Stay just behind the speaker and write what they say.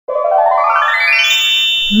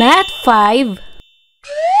Math 5,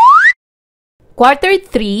 Quarter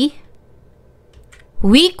 3,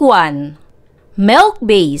 Week 1,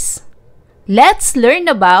 MELC-BASED. Let's learn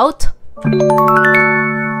about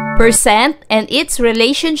percent and its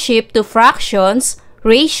relationship to fractions,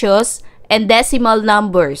 ratios, and decimal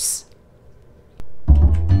numbers.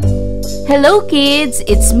 Hello kids,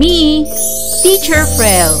 it's me, Teacher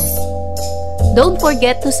Frel. Don't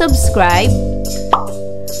forget to subscribe,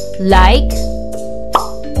 like,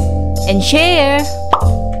 and share,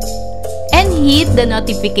 and hit the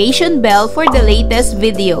notification bell for the latest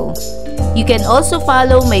video. You can also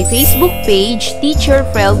follow my Facebook page, Teacher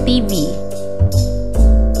Frel TV.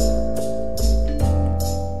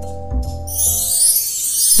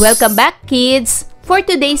 Welcome back kids! For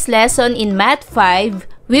today's lesson in Math 5,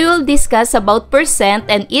 we will discuss about percent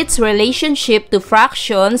and its relationship to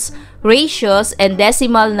fractions, ratios, and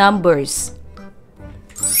decimal numbers.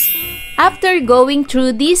 After going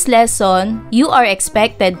through this lesson, you are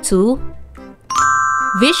expected to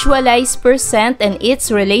visualize percent and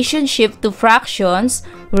its relationship to fractions,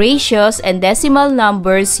 ratios, and decimal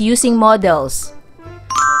numbers using models.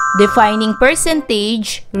 Defining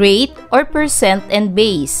percentage, rate, or percent and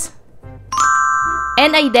base.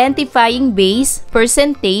 And identifying base,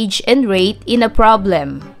 percentage, and rate in a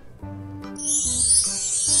problem.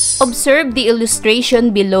 Observe the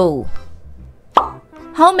illustration below.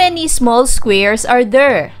 How many small squares are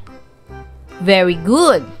there? Very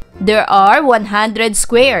good. There are 100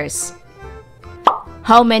 squares.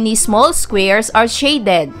 How many small squares are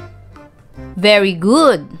shaded? Very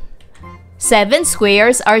good. 7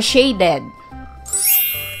 squares are shaded.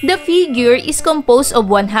 The figure is composed of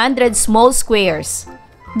 100 small squares.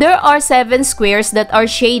 There are 7 squares that are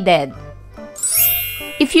shaded.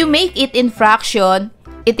 If you make it in fraction,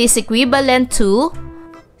 it is equivalent to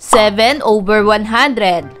 7 over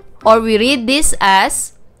 100, or we read this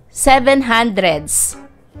as 7 hundredths.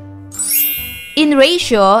 In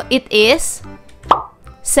ratio, it is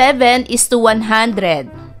 7 is to 100.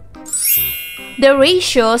 The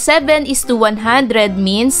ratio 7 is to 100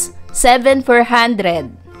 means 7 per 100.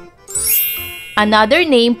 Another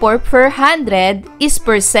name for per 100 is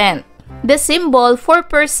percent. The symbol for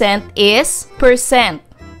percent is percent.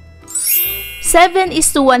 7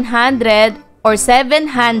 is to 100 or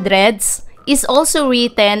 7 hundredths is also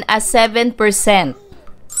written as 7%.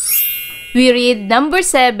 We read number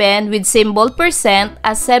 7 with symbol percent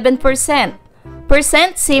as 7%.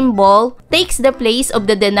 Percent symbol takes the place of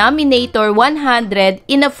the denominator 100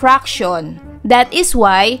 in a fraction. That is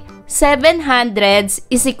why 7 hundredths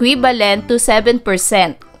is equivalent to 7%.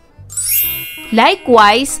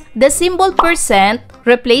 Likewise, the symbol percent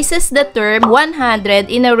replaces the term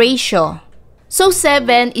 100 in a ratio. So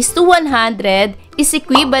 7 is to 100 is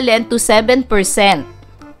equivalent to 7%.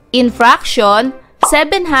 In fraction,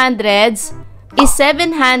 7 hundredths is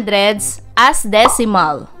 7 hundredths as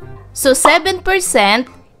decimal. So 7%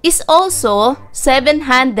 is also 7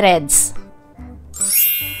 hundredths.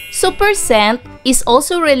 So percent is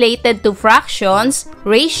also related to fractions,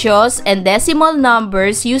 ratios, and decimal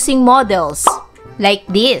numbers using models, like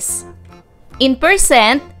this. In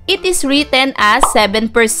percent, it is written as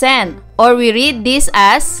 7%, or we read this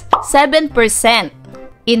as 7%.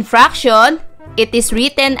 In fraction, it is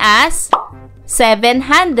written as 7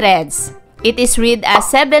 hundredths. It is read as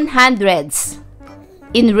 7 hundredths.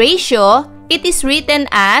 In ratio, it is written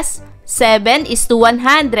as 7 is to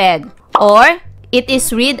 100, or it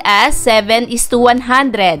is read as 7 is to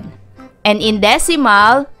 100. And in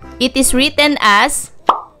decimal, it is written as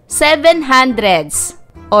 7 hundredths,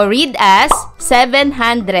 or read as 7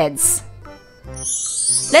 hundredths.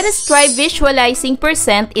 Let us try visualizing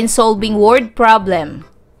percent in solving word problem.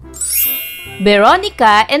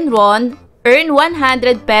 Veronica and Ron earned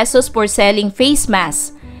 100 pesos for selling face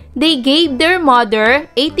masks. They gave their mother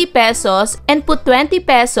 80 pesos and put 20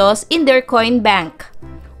 pesos in their coin bank.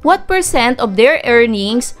 What percent of their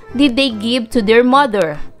earnings did they give to their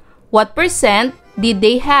mother? What percent did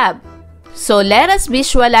they have? So let us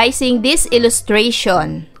visualizing this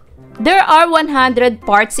illustration. There are 100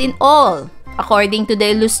 parts in all, according to the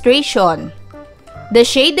illustration. The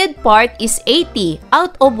shaded part is 80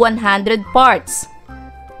 out of 100 parts.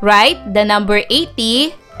 Write the number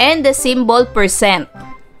 80 and the symbol percent,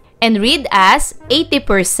 and read as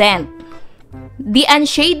 80%. The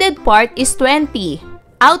unshaded part is 20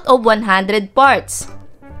 out of 100 parts.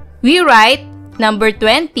 We write number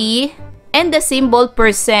 20 and the symbol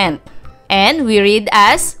percent, and we read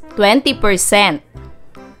as 20%.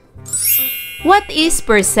 What is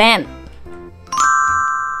percent?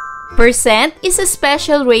 Percent is a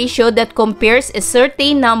special ratio that compares a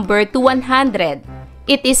certain number to 100.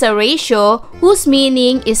 It is a ratio whose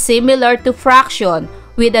meaning is similar to fraction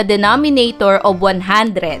with a denominator of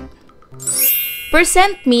 100.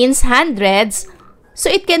 Percent means hundreds, so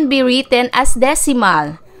it can be written as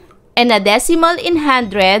decimal, and a decimal in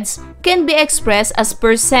hundreds can be expressed as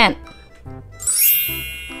percent.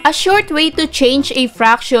 A short way to change a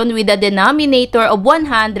fraction with a denominator of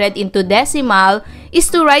 100 into decimal is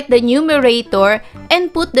to write the numerator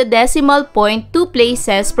and put the decimal point 2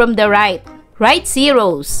 places from the right. Write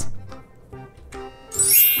zeros.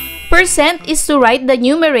 Percent is to write the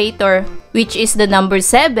numerator, which is the number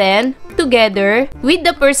 7, together with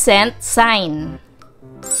the percent sign.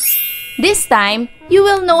 This time, you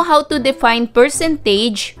will know how to define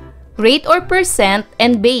percentage, rate or percent,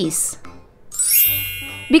 and base.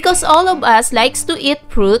 Because all of us likes to eat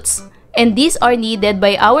fruits, and these are needed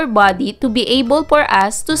by our body to be able for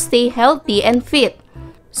us to stay healthy and fit.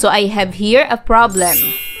 So I have here a problem.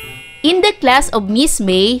 In the class of Miss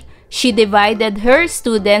May, she divided her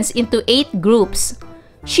students into 8 groups.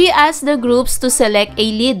 She asked the groups to select a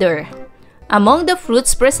leader. Among the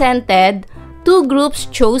fruits presented, 2 groups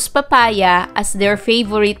chose papaya as their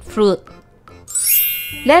favorite fruit.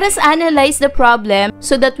 Let us analyze the problem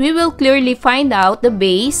so that we will clearly find out the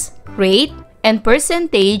base, rate, and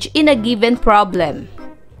percentage in a given problem.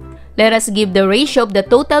 Let us give the ratio of the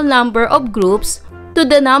total number of groups to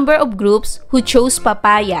the number of groups who chose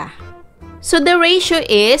papaya. So the ratio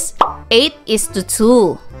is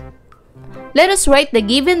 8:2. Let us write the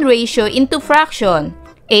given ratio into fraction,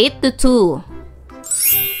 8:2.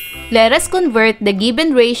 Let us convert the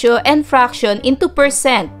given ratio and fraction into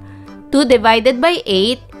percent. 2 divided by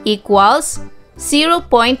 8 equals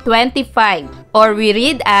 0.25, or we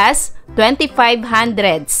read as 25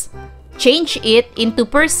 hundredths. Change it into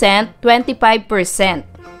percent, 25%.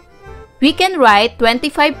 We can write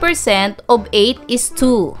 25% of 8 is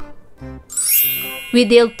 2. We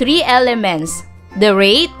deal 3 elements, the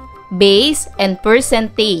rate, base, and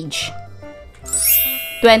percentage.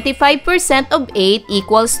 25% of 8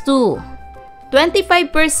 equals 2.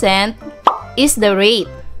 25% is the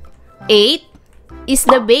rate. 8 is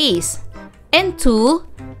the base, and 2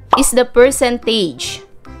 is the percentage.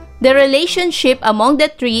 The relationship among the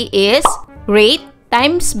 3 is rate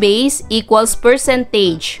times base equals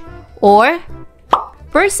percentage, or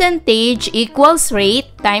percentage equals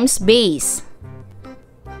rate times base.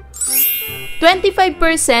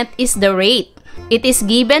 25% is the rate. It is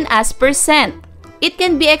given as percent. It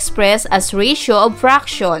can be expressed as ratio of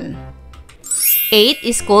fraction. 8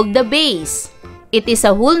 is called the base. It is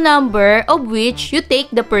a whole number of which you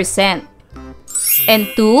take the percent. And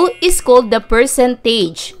 2 is called the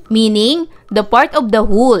percentage, meaning the part of the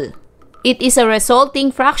whole. It is a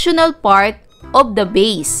resulting fractional part of the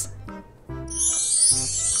base.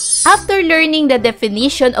 After learning the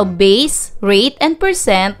definition of base, rate, and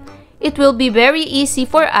percent, it will be very easy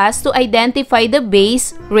for us to identify the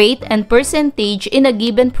base, rate, and percentage in a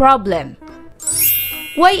given problem.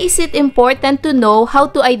 Why is it important to know how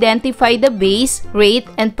to identify the base, rate,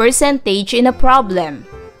 and percentage in a problem?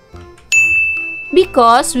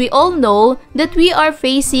 Because we all know that we are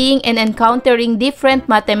facing and encountering different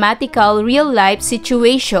mathematical real-life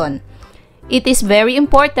situations. It is very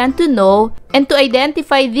important to know and to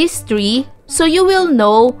identify these 3 so you will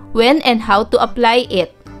know when and how to apply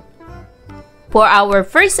it. For our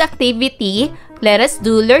first activity, let us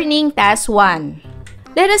do learning task 1.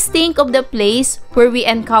 Let us think of the place where we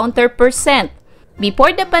encounter percent.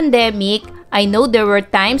 Before the pandemic, I know there were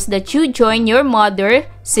times that you joined your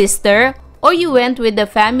mother, sister, or you went with the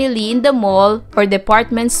family in the mall or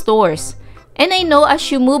department stores. And I know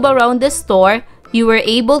as you move around the store, you were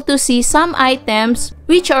able to see some items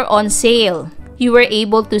which are on sale. You were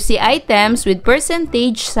able to see items with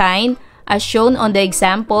percentage sign as shown on the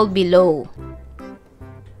example below.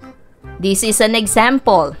 This is an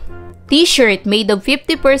example. T-shirt made of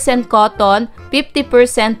 50% cotton,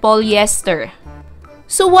 50% polyester.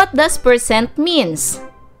 So what does percent means?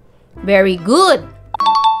 Very good!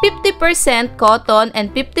 50% cotton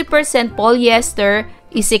and 50% polyester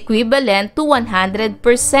is equivalent to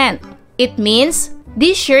 100%. It means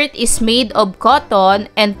this shirt is made of cotton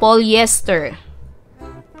and polyester.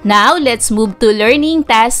 Now let's move to learning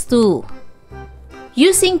task 2.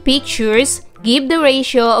 Using pictures, give the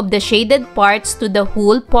ratio of the shaded parts to the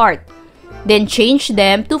whole part. Then change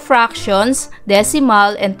them to fractions,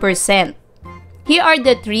 decimal, and percent. Here are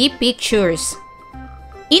the 3 pictures.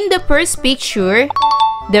 In the first picture,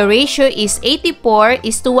 the ratio is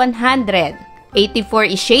 84:100. 84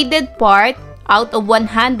 is shaded part out of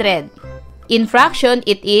 100. In fraction,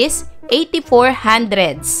 it is 84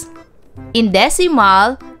 hundredths. In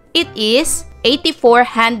decimal, it is 84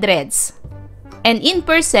 hundredths. And in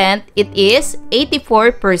percent, it is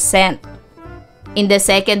 84%. In the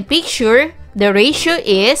second picture, the ratio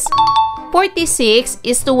is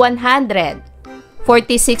 46:100.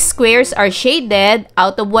 46 squares are shaded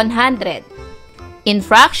out of 100. In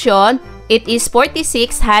fraction, it is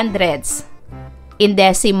 46 hundredths. In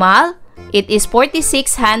decimal, it is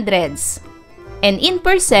 46 hundredths. And in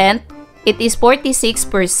percent, it is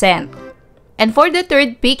 46%. And for the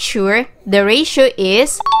third picture, the ratio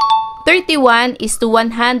is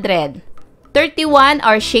 31:100. 31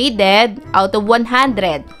 are shaded out of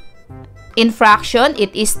 100. In fraction,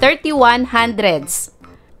 it is 31 hundredths.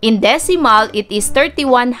 In decimal, it is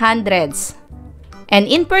 31 hundredths. And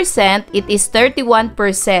in percent, it is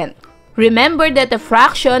 31%. Remember that the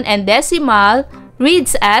fraction and decimal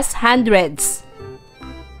reads as hundredths.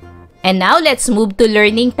 And now let's move to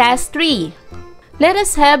learning task 3. Let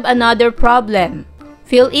us have another problem.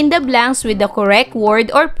 Fill in the blanks with the correct word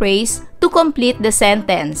or phrase to complete the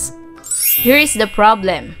sentence. Here is the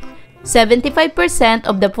problem. 75%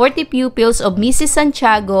 of the 40 pupils of Mrs.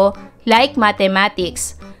 Santiago like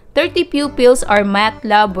mathematics. 30 pupils are math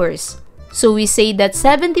lovers. So we say that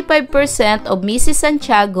 75% of Mrs.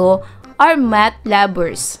 Santiago are math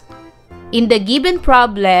lovers. In the given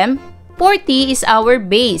problem, 40 is our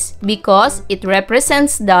base because it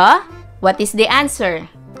represents the... What is the answer?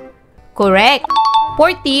 Correct.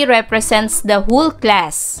 40 represents the whole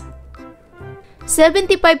class.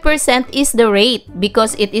 75% is the rate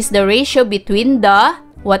because it is the ratio between the...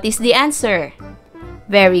 What is the answer?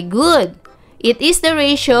 Very good. It is the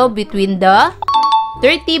ratio between the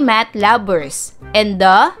 30 math lovers and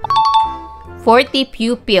the 40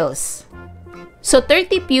 pupils. So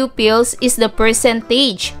 30 pupils is the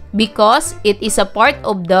percentage because it is a part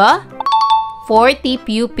of the 40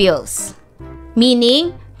 pupils.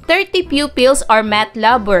 Meaning, 30 pupils are math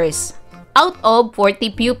lovers out of 40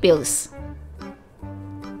 pupils.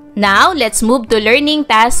 Now, let's move to learning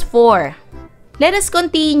task 4. Let us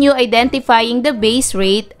continue identifying the base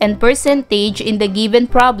rate and percentage in the given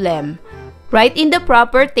problem. Write in the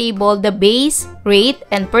proper table the base, rate,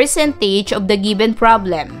 and percentage of the given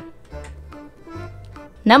problem.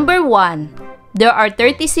 Number 1. There are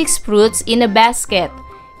 36 fruits in a basket.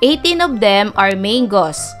 18 of them are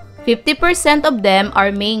mangoes. 50% of them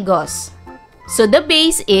are mangoes. So the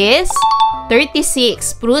base is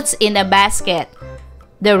 36 fruits in a basket.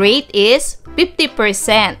 The rate is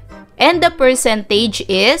 50% and the percentage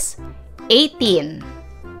is 18.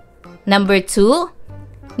 Number 2.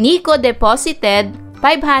 Nico deposited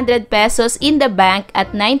 500 pesos in the bank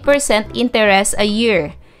at 9% interest a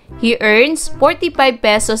year. He earns 45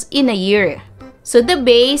 pesos in a year. So the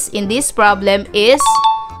base in this problem is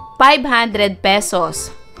 500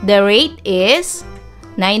 pesos. The rate is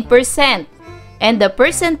 9% and the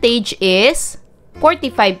percentage is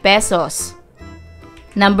 45 pesos.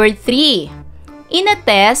 Number 3. In a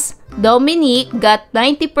test, Dominique got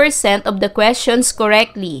 90% of the questions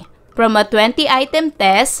correctly. From a 20-item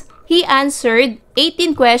test, he answered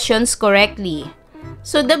 18 questions correctly.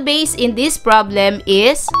 So the base in this problem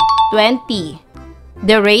is 20.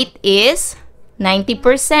 The rate is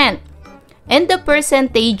 90% and the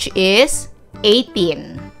percentage is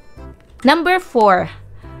 18. Number 4.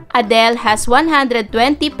 Adele has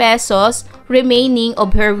 120 pesos remaining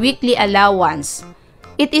of her weekly allowance.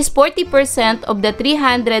 It is 40% of the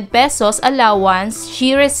 300 pesos allowance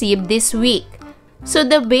she received this week. So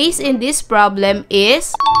the base in this problem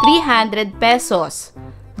is 300 pesos.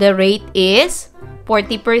 The rate is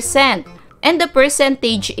 40% and the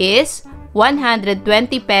percentage is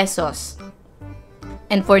 120 pesos.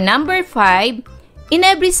 And for number 5, in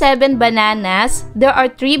every 7 bananas, there are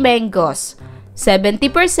 3 mangoes.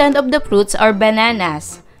 70% of the fruits are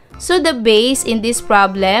bananas. So the base in this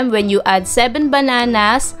problem, when you add 7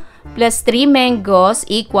 bananas plus 3 mangoes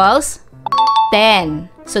equals 10.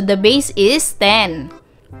 So the base is 10.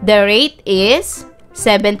 The rate is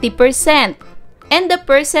 70% and the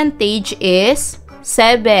percentage is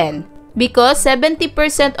 7 because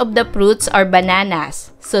 70% of the fruits are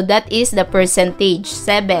bananas. So that is the percentage,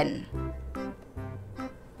 7.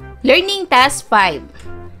 Learning task 5.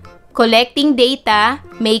 Collecting data,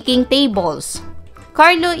 making tables.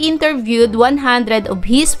 Carlo interviewed 100 of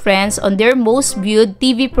his friends on their most viewed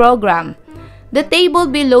TV program. The table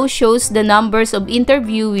below shows the numbers of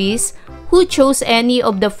interviewees who chose any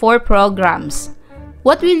of the 4 programs.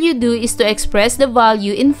 What will you do is to express the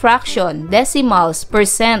value in fraction, decimals,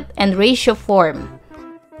 percent, and ratio form.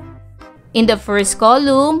 In the first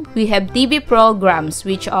column, we have TV programs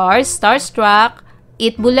which are Starstruck,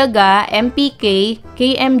 Eat Bulaga, MPK,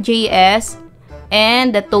 KMJS,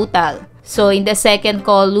 and the total. So in the second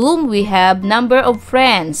column, we have number of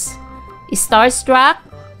friends. Starstruck,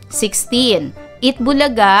 16.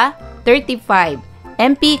 Itbulaga, 35.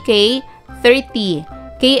 MPK, 30.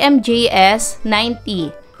 KMJS,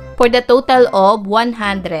 90. For the total of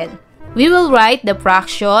 100. We will write the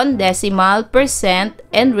fraction, decimal, percent,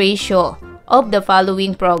 and ratio of the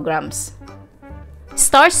following programs.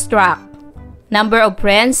 Starstruck. Number of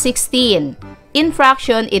friends, 16. In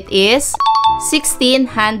fraction, it is 16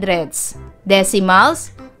 hundredths.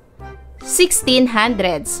 Decimals, 16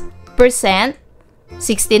 hundredths. Percent,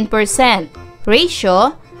 16%.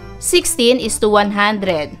 Ratio,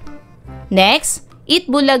 16:100. Next,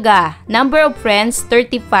 Itbulaga. Number of friends,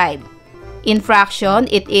 35. In fraction,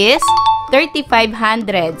 it is 35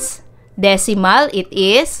 hundredths. Decimal, it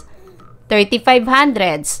is 35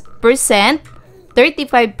 hundredths. Percent,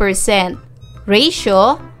 35%.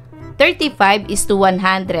 Ratio,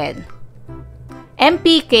 35:100.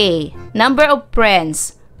 MPK. Number of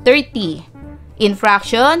friends, 30. In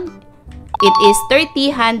fraction, it is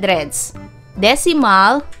 30 hundredths.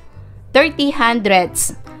 Decimal, 30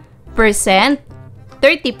 hundredths. Percent,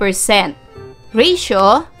 30%.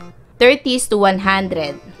 Ratio,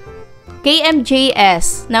 30:100.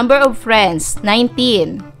 KMJS. Number of friends,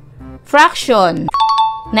 19. Fraction,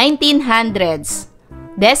 19 hundredths.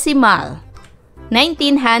 Decimal,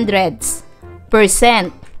 19 hundredths.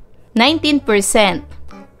 Percent, 19%.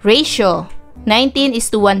 Ratio,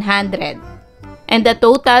 19:100. And the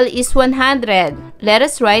total is 100. Let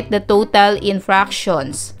us write the total in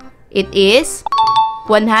fractions. It is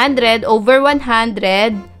 100 over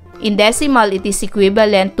 100. In decimal, it is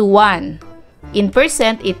equivalent to 1. In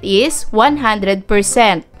percent, it is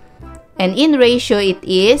 100%. And in ratio, it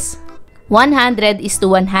is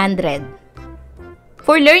 100:100.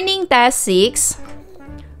 For learning task 6,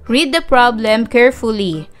 read the problem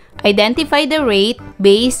carefully. Identify the rate,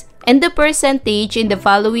 base, and the percentage in the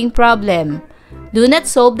following problem. Do not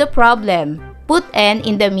solve the problem. Put n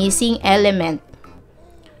in the missing element.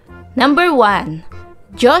 Number 1.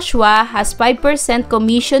 Joshua has 5%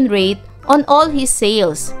 commission rate on all his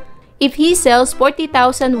sales. If he sells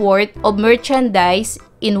 40,000 worth of merchandise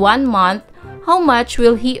in 1 month, how much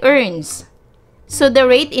will he earn? So the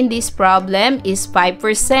rate in this problem is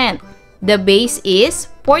 5%. The base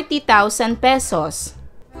is 40,000 pesos.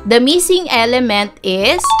 The missing element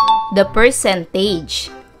is the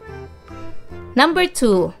percentage. Number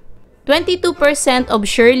 2. 22% of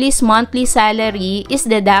Shirley's monthly salary is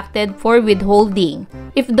deducted for withholding.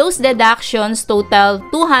 If those deductions total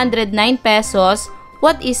 209 pesos,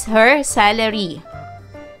 what is her salary?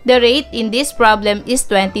 The rate in this problem is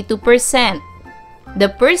 22%. The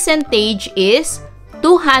percentage is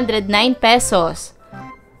 209 pesos.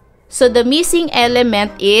 So the missing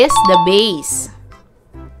element is the base.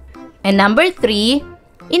 And number 3,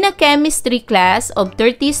 in a chemistry class of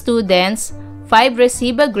 30 students, 5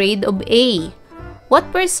 receive a grade of A. What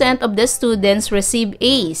percent of the students receive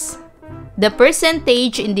A's? The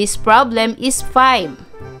percentage in this problem is 5.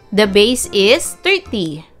 The base is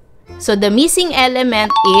 30. So the missing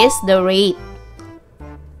element is the rate.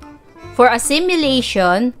 For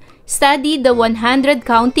assimilation, study the 100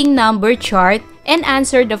 counting number chart and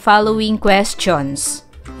answer the following questions.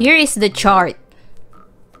 Here is the chart.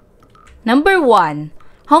 Number 1.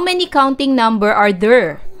 How many counting number are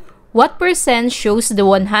there? What percent shows the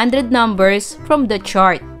 100 numbers from the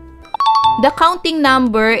chart? The counting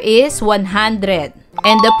number is 100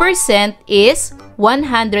 and the percent is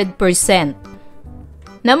 100%.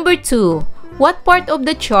 Number 2. What part of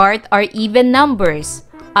the chart are even numbers?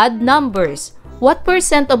 Odd numbers. What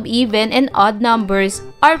percent of even and odd numbers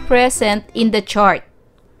are present in the chart?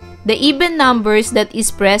 The even numbers that is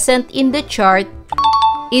present in the chart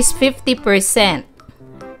is 50%.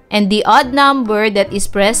 And the odd number that is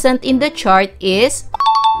present in the chart is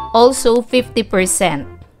also 50%.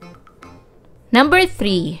 Number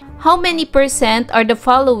 3. How many percent are the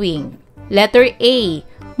following? Letter A.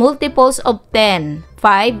 Multiples of 10,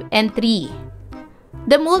 5, and 3.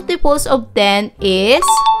 The multiples of 10 is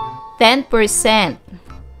 10%,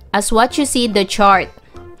 as what you see in the chart.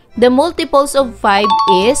 The multiples of 5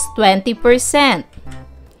 is 20%,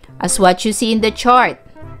 as what you see in the chart.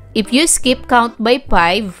 If you skip count by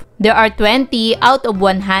 5, there are 20 out of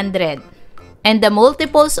 100. And the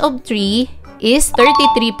multiples of 3 is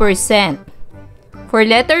 33%. For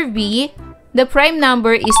letter B, the prime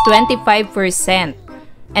number is 25%.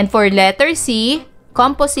 And for letter C,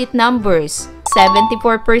 composite numbers,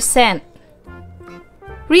 74%.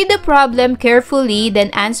 Read the problem carefully,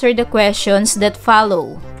 then answer the questions that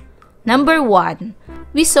follow. Number 1.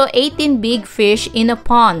 We saw 18 big fish in a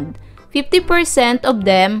pond. 50% of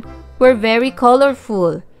them were very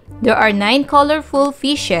colorful. There are 9 colorful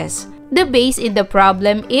fishes. The base in the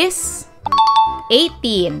problem is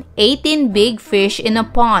 18. 18 big fish in a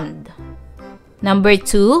pond. Number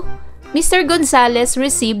 2. Mr. Gonzalez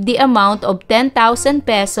received the amount of 10,000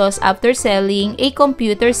 pesos after selling a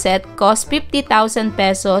computer set cost 50,000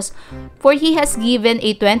 pesos, for he has given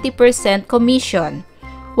a 20% commission.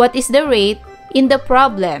 What is the rate in the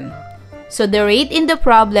problem? So the rate in the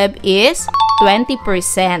problem is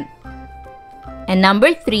 20%. And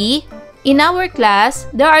number 3, in our class,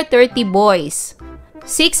 there are 30 boys.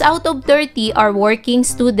 6 out of 30 are working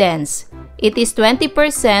students. It is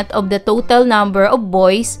 20% of the total number of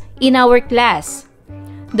boys in our class.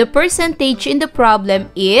 The percentage in the problem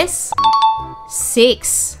is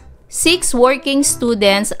 6. 6 working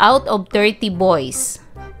students out of 30 boys.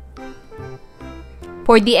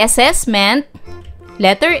 For the assessment,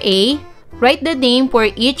 letter A, write the name for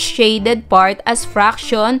each shaded part as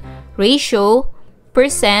fraction, ratio,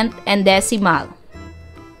 percent, and decimal.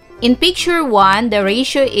 In picture 1, the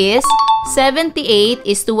ratio is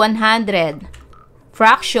 78:100.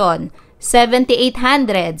 Fraction, 78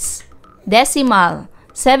 hundredths. Decimal,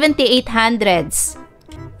 78 hundredths.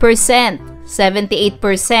 Percent,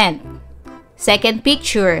 78%. Second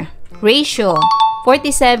picture, ratio,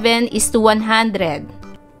 47:100.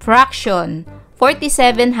 Fraction,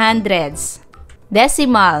 47 hundredths.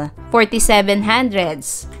 Decimal, 47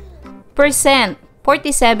 hundredths. Percent,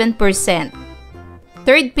 47%.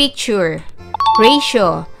 Third picture,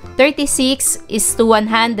 ratio,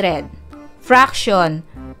 36:100. Fraction,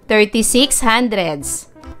 36 hundredths.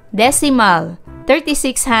 Decimal,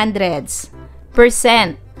 36 hundredths.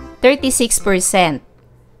 Percent, 36%.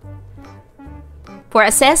 For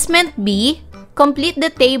assessment B, complete the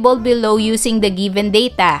table below using the given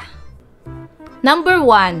data. Number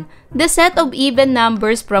 1, the set of even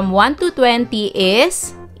numbers from 1 to 20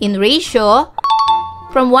 is, in ratio,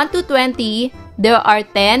 from 1 to 20, there are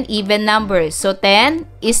 10 even numbers. So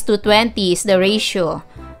 10:20 is the ratio.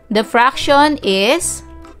 The fraction is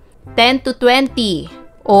 10 to 20,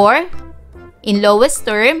 or, in lowest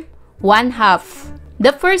term, 1/2.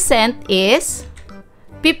 The percent is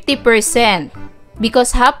 50%,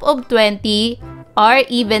 because half of 20 are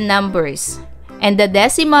even numbers. And the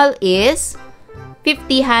decimal is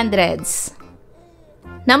 50 hundredths.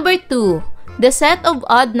 Number 2, the set of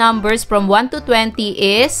odd numbers from 1 to 20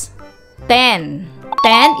 is 10.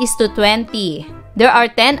 10:20. There are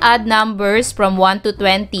 10 odd numbers from 1 to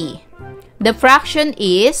 20. The fraction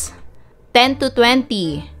is 10 to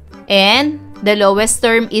 20. And the lowest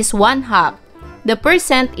term is 1/2. The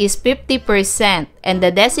percent is 50%. And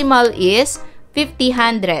the decimal is 50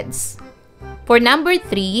 hundredths. For number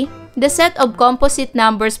 3, the set of composite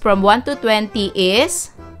numbers from 1 to 20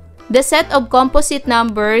 is, the set of composite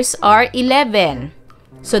numbers are 11.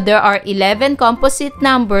 So there are 11 composite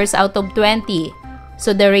numbers out of 20.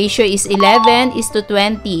 So the ratio is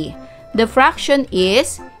 11:20. The fraction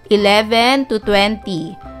is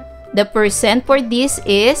 11:20. The percent for this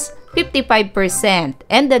is 55%.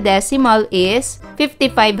 And the decimal is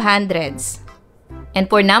 55 hundredths. And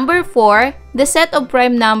for number 4, the set of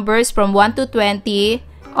prime numbers from 1 to 20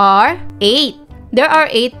 are 8. There are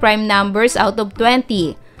 8 prime numbers out of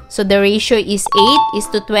 20. So the ratio is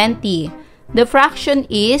 8:20. The fraction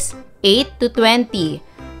is 8:20.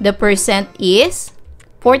 The percent is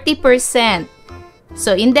 40%.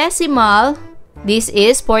 So in decimal, this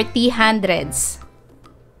is 40 hundredths.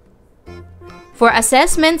 For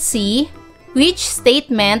assessment C, which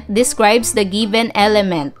statement describes the given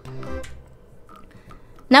element?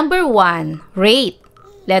 Number 1, rate.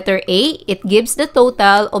 Letter A, it gives the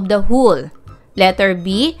total of the whole. Letter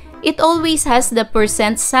B, it always has the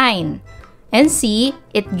percent sign. And C,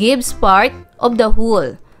 it gives part of the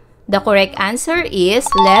whole. The correct answer is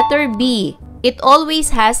letter B. It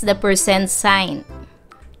always has the percent sign.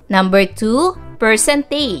 Number 2,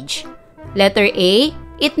 percentage. Letter A,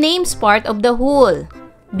 it names part of the whole.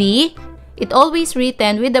 B, it always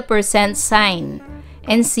written with the percent sign.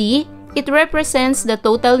 And C, it represents the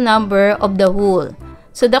total number of the whole.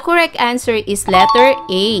 So the correct answer is letter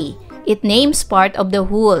A. It names part of the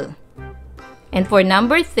whole. And for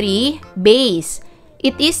number 3, base.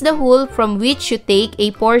 It is the whole from which you take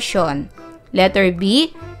a portion. Letter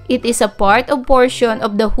B, it is a part of portion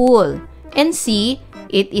of the whole. And C,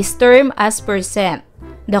 it is termed as percent.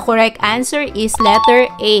 The correct answer is letter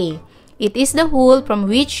A. It is the whole from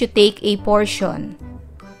which you take a portion.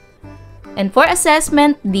 And for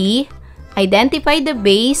assessment D, identify the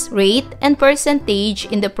base, rate, and percentage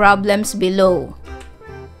in the problems below.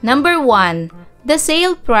 Number 1, the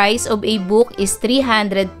sale price of a book is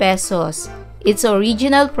 300 pesos. Its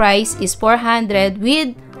original price is 400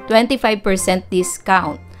 with 25%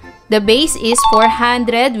 discount. The base is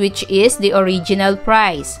 400, which is the original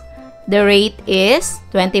price. The rate is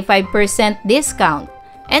 25% discount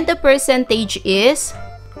and the percentage is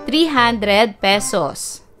 300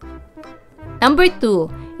 pesos. Number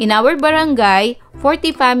 2, in our barangay,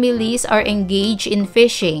 40 families are engaged in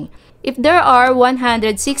fishing. If there are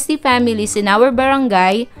 160 families in our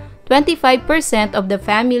barangay, 25% of the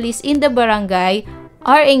families in the barangay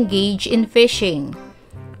are engaged in fishing.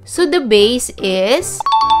 So the base is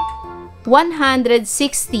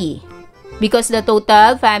 160 because the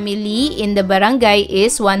total family in the barangay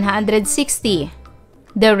is 160.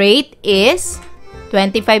 The rate is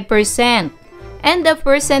 25% and the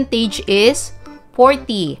percentage is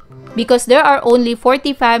 40 because there are only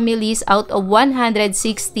 40 families out of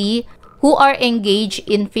 160 who are engaged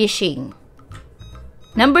in fishing.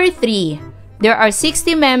 Number 3, there are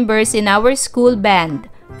 60 members in our school band.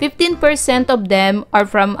 15% of them are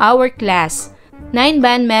from our class. 9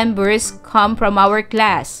 band members come from our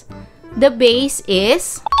class. The base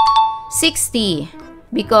is 60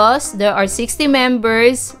 because there are 60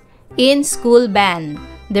 members in school band.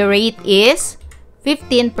 The rate is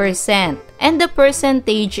 15% and the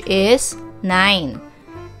percentage is 9.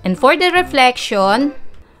 And for the reflection,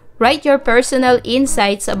 write your personal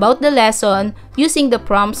insights about the lesson using the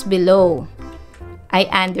prompts below. I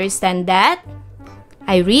understand that.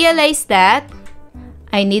 I realize that.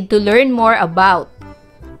 I need to learn more about.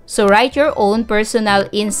 So write your own personal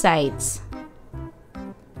insights.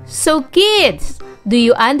 So kids, do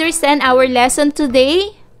you understand our lesson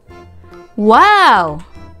today? Wow!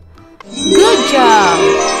 Good job!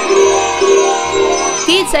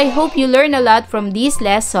 Kids, I hope you learn a lot from this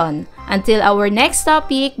lesson. Until our next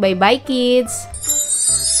topic, bye-bye kids!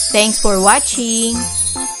 Thanks for watching!